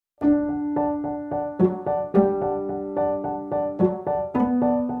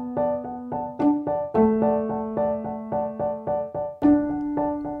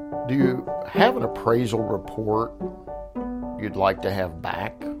appraisal report you'd like to have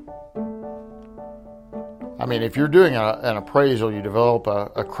back? I mean, if you're doing an appraisal, you develop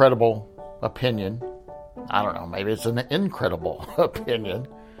a credible opinion. I don't know, maybe it's an incredible opinion.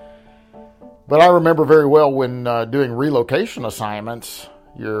 But I remember very well when doing relocation assignments,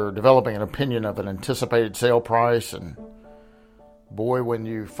 you're developing an opinion of an anticipated sale price, and boy, when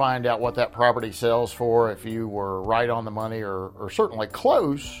you find out what that property sells for, if you were right on the money or certainly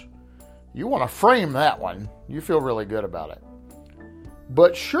close, you want to frame that one. You feel really good about it.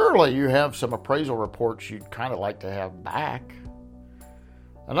 But surely you have some appraisal reports you'd kind of like to have back.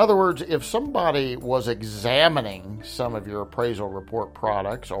 In other words, if somebody was examining some of your appraisal report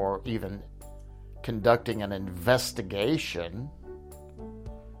products or even conducting an investigation,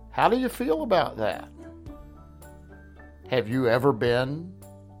 how do you feel about that? Have you ever been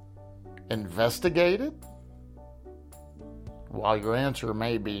investigated? While your answer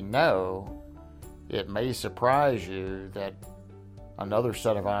may be no, it may surprise you that another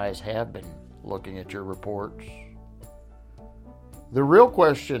set of eyes have been looking at your reports. The real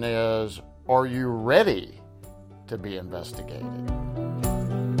question is, are you ready to be investigated?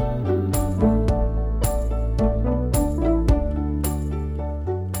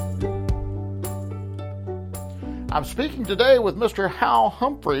 I'm speaking today with Mr. Hal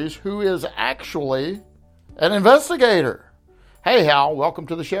Humphreys, who is actually an investigator. Hey, Hal, welcome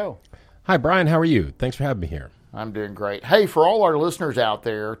to the show. Hi, Brian. How are you? Thanks for having me here. I'm doing great. Hey, for all our listeners out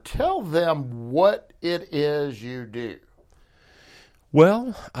there, tell them what it is you do.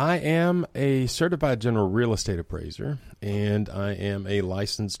 Well, I am a certified general real estate appraiser, and I am a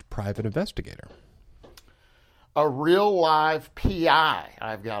licensed private investigator. A real live PI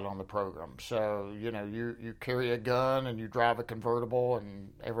I've got on the program. So, you carry a gun and you drive a convertible and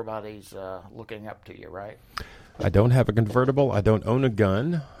everybody's looking up to you, right? I don't have a convertible. I don't own a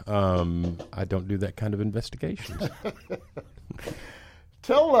gun. I don't do that kind of investigations.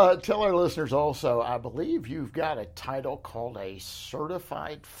 Tell our listeners also, I believe you've got a title called a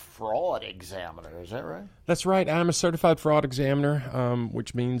Certified Fraud Examiner. Is that right? That's right. I'm a certified fraud examiner,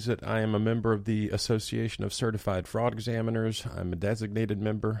 which means that I am a member of the Association of Certified Fraud Examiners. I'm a designated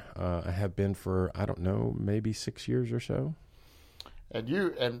member. I have been for, maybe 6 years or so. And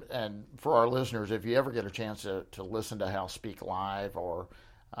you and for our listeners, if you ever get a chance to listen to Hal speak live, or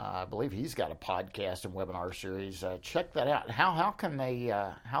I believe he's got a podcast and webinar series, check that out. How can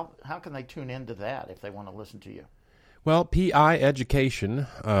they tune into that if they want to listen to you? Well, PI Education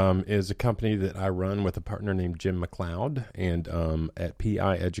is a company that I run with a partner named Jim McLeod, and at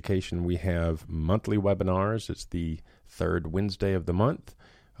PI Education we have monthly webinars. It's the third Wednesday of the month.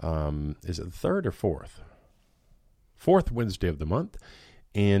 Is it the third or fourth? Fourth Wednesday of the month,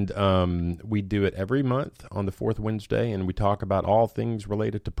 and we do it every month on the fourth Wednesday, and we talk about all things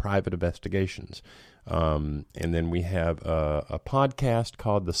related to private investigations. And then we have a podcast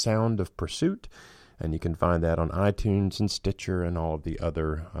called The Sound of Pursuit, and you can find that on iTunes and Stitcher and all of the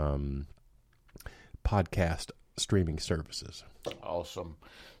other podcast streaming services. Awesome.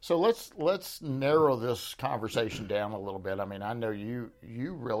 So let's narrow this conversation down a little bit. I mean, I know you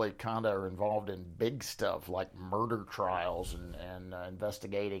really kind of are involved in big stuff like murder trials and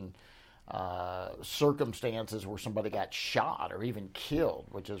investigating circumstances where somebody got shot or even killed,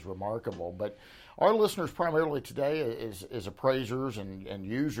 which is remarkable. But our listeners primarily today is appraisers and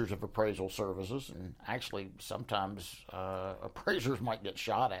users of appraisal services, and actually sometimes appraisers might get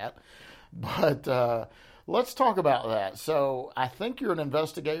shot at. But let's talk about that. So I think you're an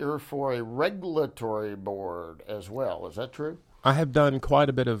investigator for a regulatory board as well. Is that true? I have done quite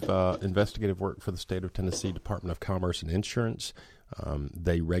a bit of investigative work for the state of Tennessee Department of Commerce and Insurance.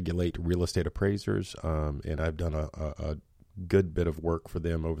 They regulate real estate appraisers, and I've done a good bit of work for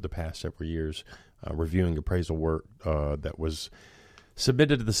them over the past several years, reviewing appraisal work that was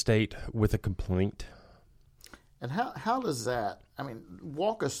submitted to the state with a complaint. And how does that,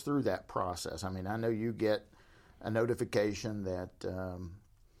 walk us through that process. I know you get a notification that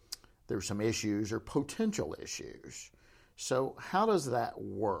there's some issues or potential issues. So how does that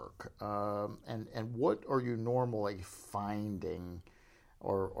work? And what are you normally finding?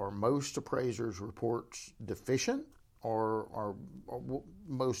 Are most appraisers' reports deficient or are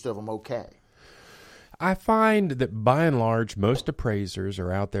most of them okay? I find that by and large, most appraisers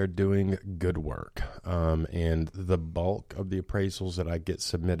are out there doing good work. And the bulk of the appraisals that I get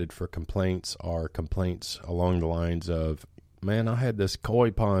submitted for complaints are complaints along the lines of, man, I had this koi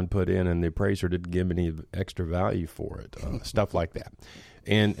pond put in and the appraiser didn't give any extra value for it, stuff like that.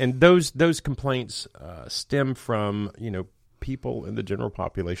 And those complaints stem from, people in the general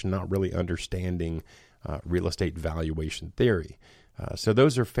population not really understanding real estate valuation theory. So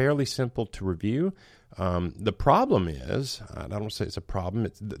those are fairly simple to review. The problem is, I don't say it's a problem,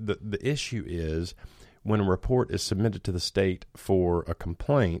 it's the issue is when a report is submitted to the state for a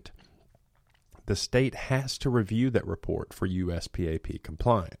complaint, the state has to review that report for USPAP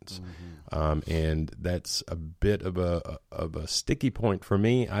compliance. And that's a bit of a sticky point for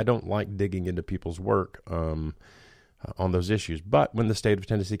me. I don't like digging into people's work on those issues. But when the state of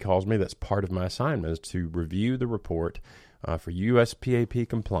Tennessee calls me, that's part of my assignment, is to review the report for USPAP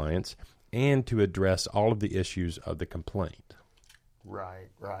compliance and to address all of the issues of the complaint. Right.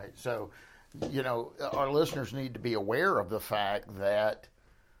 So, our listeners need to be aware of the fact that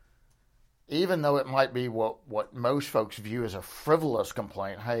even though it might be what most folks view as a frivolous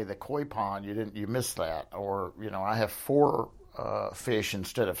complaint, hey, the koi pond, you missed that, or I have 4 fish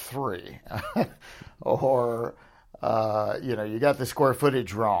instead of 3, or you got the square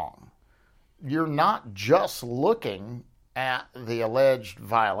footage wrong. You're not just looking at the alleged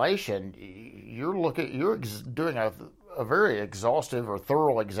violation. You're doing a very exhaustive or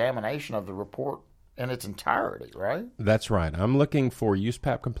thorough examination of the report in its entirety, right? That's right. I'm looking for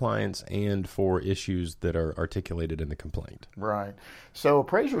USPAP compliance and for issues that are articulated in the complaint. Right. So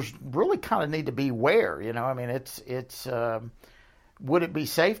appraisers really kind of need to beware. Would it be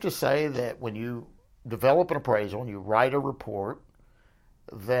safe to say that when you develop an appraisal and you write a report,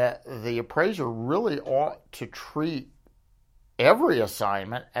 that the appraiser really ought to treat every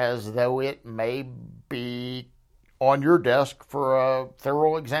assignment as though it may be on your desk for a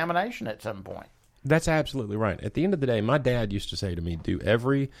thorough examination at some point? That's absolutely right. At the end of the day, my dad used to say to me, do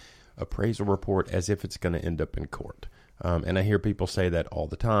every appraisal report as if it's going to end up in court. And I hear people say that all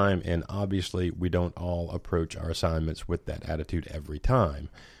the time, and obviously we don't all approach our assignments with that attitude every time.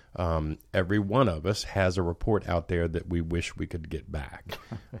 Every one of us has a report out there that we wish we could get back.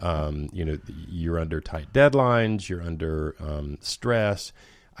 You're under tight deadlines, you're under stress.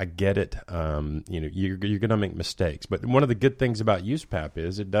 I get it. You're going to make mistakes. But one of the good things about USPAP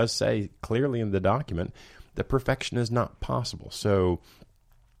is it does say clearly in the document that perfection is not possible. So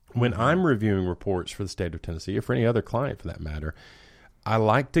when I'm reviewing reports for the state of Tennessee, or for any other client for that matter, I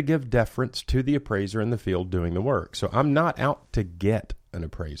like to give deference to the appraiser in the field doing the work. So I'm not out to get an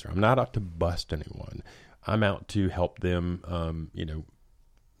appraiser. I'm not out to bust anyone. I'm out to help them,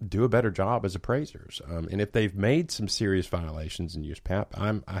 do a better job as appraisers. And if they've made some serious violations in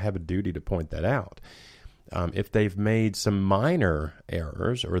USPAP, I have a duty to point that out. If they've made some minor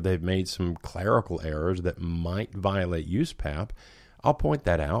errors or they've made some clerical errors that might violate USPAP, I'll point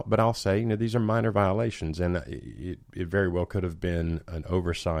that out, but I'll say, these are minor violations, and it very well could have been an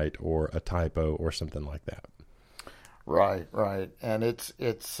oversight or a typo or something like that. Right, and it's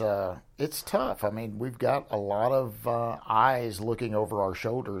tough. I mean, we've got a lot of eyes looking over our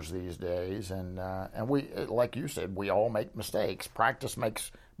shoulders these days, and we, like you said, we all make mistakes. Practice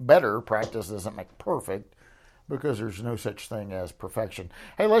makes better. Practice doesn't make perfect, because there's no such thing as perfection.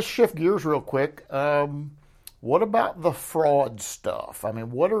 Hey, let's shift gears real quick. What about the fraud stuff? I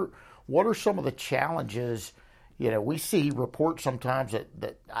mean, what are some of the challenges? We see reports sometimes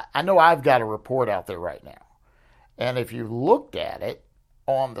that I know I've got a report out there right now. And if you looked at it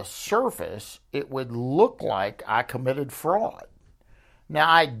on the surface, it would look like I committed fraud. Now,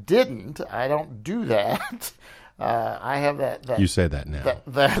 I didn't. I don't do that. I have that. You say that now.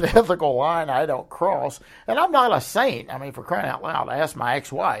 That ethical line I don't cross. And I'm not a saint. I mean, for crying out loud, I asked my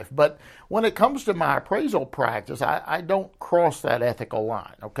ex-wife. But when it comes to my appraisal practice, I don't cross that ethical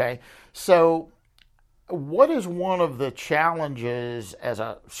line, okay? So what is one of the challenges as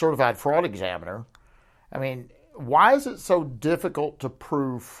a certified fraud examiner? I mean, why is it so difficult to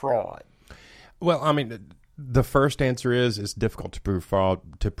prove fraud? Well, I mean, the first answer is it's difficult to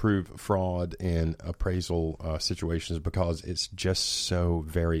prove fraud in appraisal situations because it's just so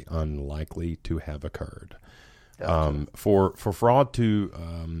very unlikely to have occurred. For fraud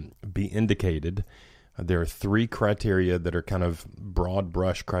to be indicated, there are 3 criteria that are kind of broad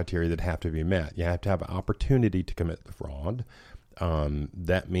brush criteria that have to be met. You have to have an opportunity to commit the fraud.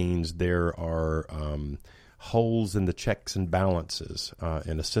 That means there are holes in the checks and balances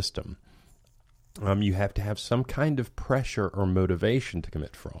in a system. You have to have some kind of pressure or motivation to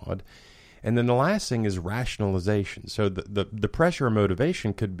commit fraud. And then the last thing is rationalization. So the pressure or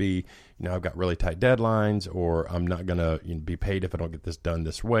motivation could be, I've got really tight deadlines, or I'm not going to be paid if I don't get this done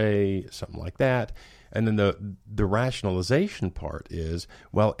this way, something like that. And then the rationalization part is,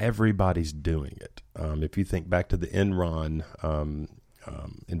 well, everybody's doing it. If you think back to the Enron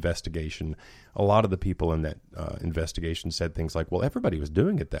investigation, a lot of the people in that investigation said things like, well, everybody was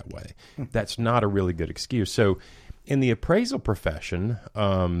doing it that way. That's not a really good excuse. So in the appraisal profession,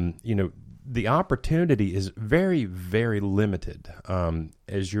 the opportunity is very, very limited.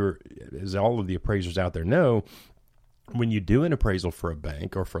 As all of the appraisers out there know, when you do an appraisal for a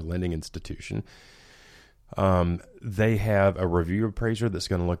bank or for a lending institution, they have a review appraiser that's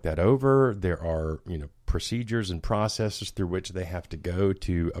going to look that over. There are, procedures and processes through which they have to go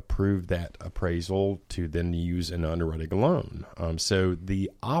to approve that appraisal to then use in underwriting a loan. So the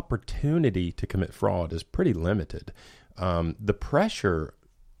opportunity to commit fraud is pretty limited. The pressure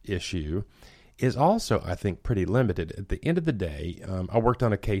issue is also, I think, pretty limited. At the end of the day, I worked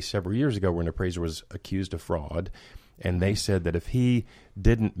on a case several years ago where an appraiser was accused of fraud, and they said that if he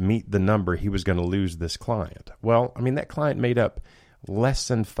didn't meet the number, he was going to lose this client. Well, that client made up less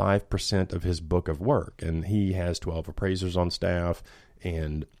than 5% of his book of work, and he has 12 appraisers on staff,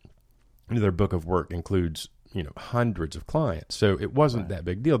 and their book of work includes hundreds of clients. So it wasn't that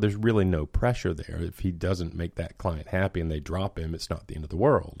big deal. There's really no pressure there. If he doesn't make that client happy and they drop him, it's not the end of the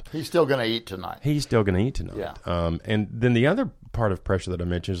world. He's still going to eat tonight. Yeah. And then the other part of pressure that I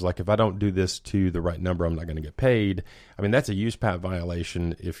mentioned is, like, if I don't do this to the right number, I'm not going to get paid. That's a USPAT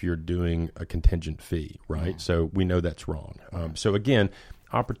violation if you're doing a contingent fee, right? So we know that's wrong. So again,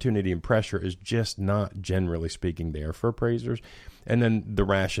 opportunity and pressure is just not, generally speaking, there for appraisers. And then the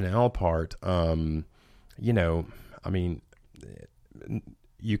rationale part,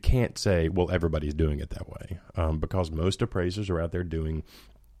 you can't say, well, everybody's doing it that way, because most appraisers are out there doing,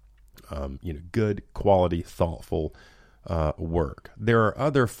 good, quality, thoughtful work. There are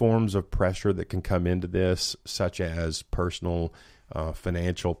other forms of pressure that can come into this, such as personal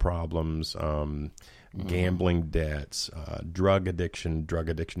financial problems, gambling debts, drug addiction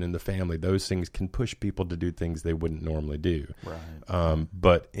in the family. Those things can push people to do things they wouldn't normally do. Right.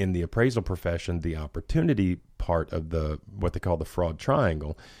 But in the appraisal profession, the opportunity part of what they call the fraud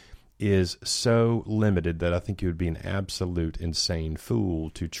triangle is so limited that I think you would be an absolute insane fool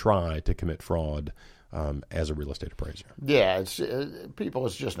to try to commit fraud as a real estate appraiser. Yeah, it's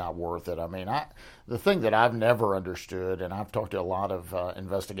just not worth it. The thing that I've never understood, and I've talked to a lot of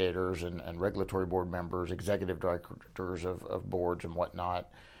investigators and regulatory board members, executive directors of boards and whatnot.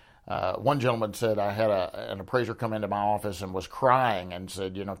 One gentleman said, I had an appraiser come into my office and was crying and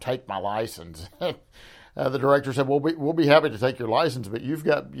said, take my license. The director said, we'll be happy to take your license, but you've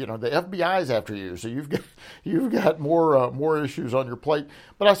got, the FBI's after you, so you've got more issues on your plate.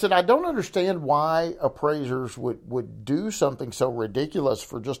 But I said, I don't understand why appraisers would do something so ridiculous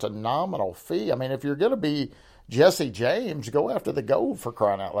for just a nominal fee. If you're going to be Jesse James, go after the gold, for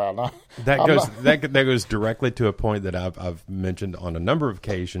crying out loud. That goes directly to a point that I've mentioned on a number of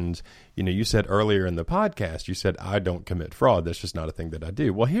occasions. You said earlier in the podcast, you said, I don't commit fraud. That's just not a thing that I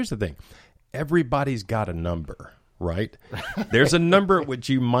do. Well, here's the thing. Everybody's got a number, right? There's a number at which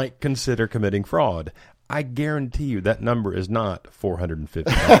you might consider committing fraud. I guarantee you that number is not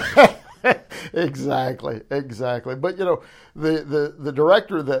 $450. Exactly. But, the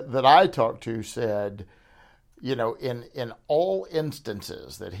director that I talked to said, in all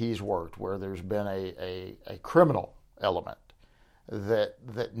instances that he's worked where there's been a criminal element,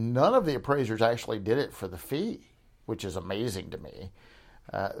 that none of the appraisers actually did it for the fee, which is amazing to me.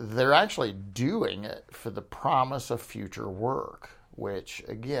 They're actually doing it for the promise of future work, which,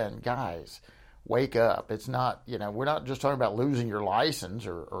 again, guys, wake up. It's not, we're not just talking about losing your license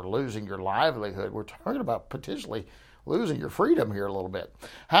or losing your livelihood. We're talking about potentially losing your freedom here a little bit.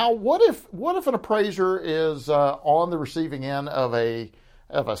 What if an appraiser is on the receiving end of a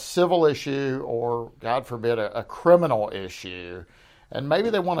civil issue or, God forbid, a criminal issue, and maybe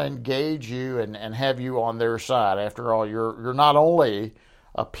they want to engage you and have you on their side? After all, you're not only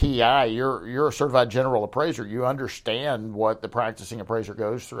a PI, you're a certified general appraiser. You understand what the practicing appraiser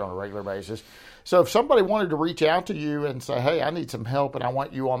goes through on a regular basis. So if somebody wanted to reach out to you and say, hey, I need some help and I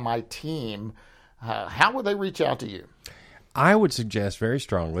want you on my team, how would they reach out to you? I would suggest very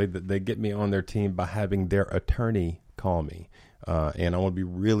strongly that they get me on their team by having their attorney call me. And I want to be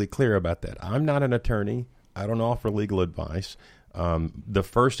really clear about that. I'm not an attorney. I don't offer legal advice. The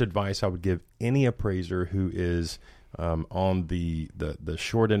first advice I would give any appraiser who is on the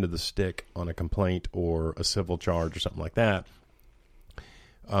short end of the stick on a complaint or a civil charge or something like that.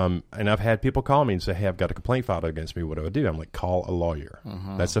 And I've had people call me and say, hey, I've got a complaint filed against me. What do I do? I'm like, call a lawyer.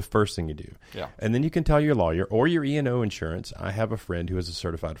 Mm-hmm. That's the first thing you do. Yeah. And then you can tell your lawyer or your E&O insurance. I have a friend who is a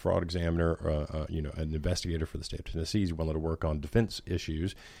certified fraud examiner, an investigator for the state of Tennessee. He's willing to work on defense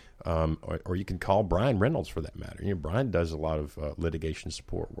issues. Or you can call Bryan Reynolds for that matter. Bryan does a lot of litigation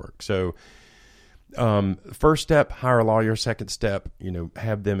support work. So first step, hire a lawyer. Second step,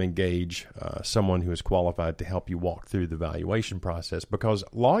 have them engage someone who is qualified to help you walk through the valuation process, because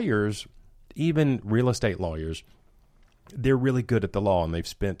lawyers, even real estate lawyers, they're really good at the law, and they've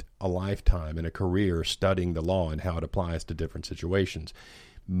spent a lifetime and a career studying the law and how it applies to different situations.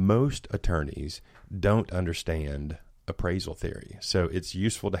 Most attorneys don't understand appraisal theory. So it's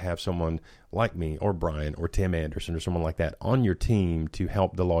useful to have someone like me or Bryan or Tim Anderson or someone like that on your team to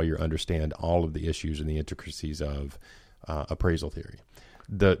help the lawyer understand all of the issues and the intricacies of appraisal theory.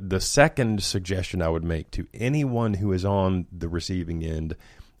 The second suggestion I would make to anyone who is on the receiving end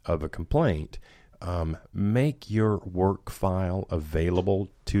of a complaint, make your work file available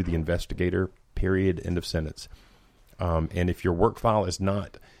to the investigator, period, end of sentence. And if your work file is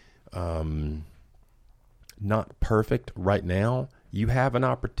not perfect right now, you have an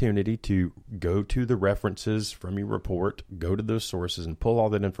opportunity to go to the references from your report, go to those sources, and pull all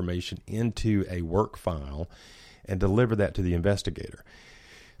that information into a work file and deliver that to the investigator.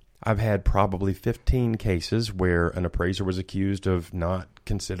 I've had probably 15 cases where an appraiser was accused of not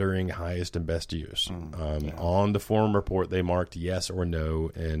considering highest and best use. On the form report, they marked yes or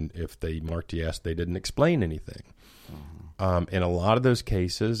no, and if they marked yes, they didn't explain anything. In a lot of those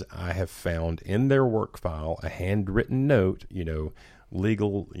cases, I have found in their work file a handwritten note,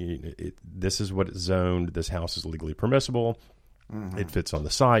 legal, this is what it's zoned, this house is legally permissible. It fits on the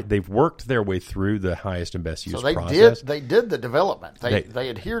site. They've worked their way through the highest and best use process. They did the development. They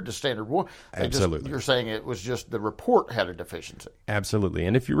adhered to standard one. Absolutely. You're saying it was just the report had a deficiency. Absolutely.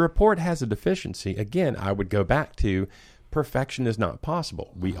 And if your report has a deficiency, again, I would go back to perfection is not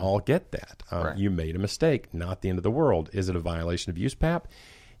possible. We all get that. Right. You made a mistake. Not the end of the world. Is it a violation of USPAP?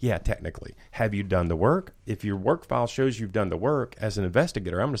 Yeah, technically. Have you done the work? If your work file shows you've done the work, as an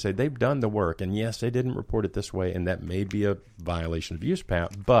investigator, I'm going to say they've done the work. And yes, they didn't report it this way, and that may be a violation of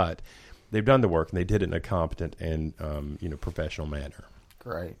USPAP, but they've done the work, and they did it in a competent and professional manner.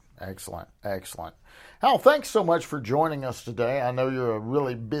 Great. Excellent. Hal, thanks so much for joining us today. I know you're a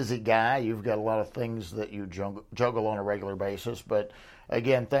really busy guy. You've got a lot of things that you juggle on a regular basis. But,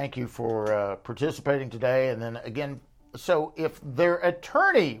 again, thank you for participating today. And then, again, so if their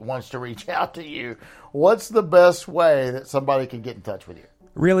attorney wants to reach out to you, what's the best way that somebody can get in touch with you?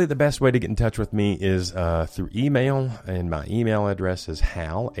 Really, the best way to get in touch with me is through email, and my email address is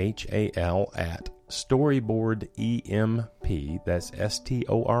Hal, H-A-L, at StoryboardEMP. That's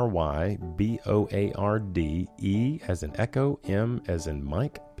STORYBOARD, E as in Echo, M as in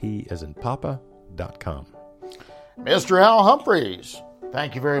Mike, P as in Papa.com. Mr. Hal Humphreys,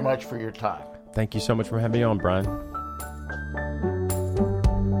 thank you very much for your time. Thank you so much for having me on, Bryan.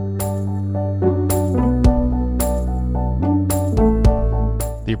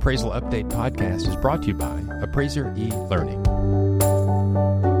 The Appraisal Update podcast is brought to you by Appraiser e-Learning.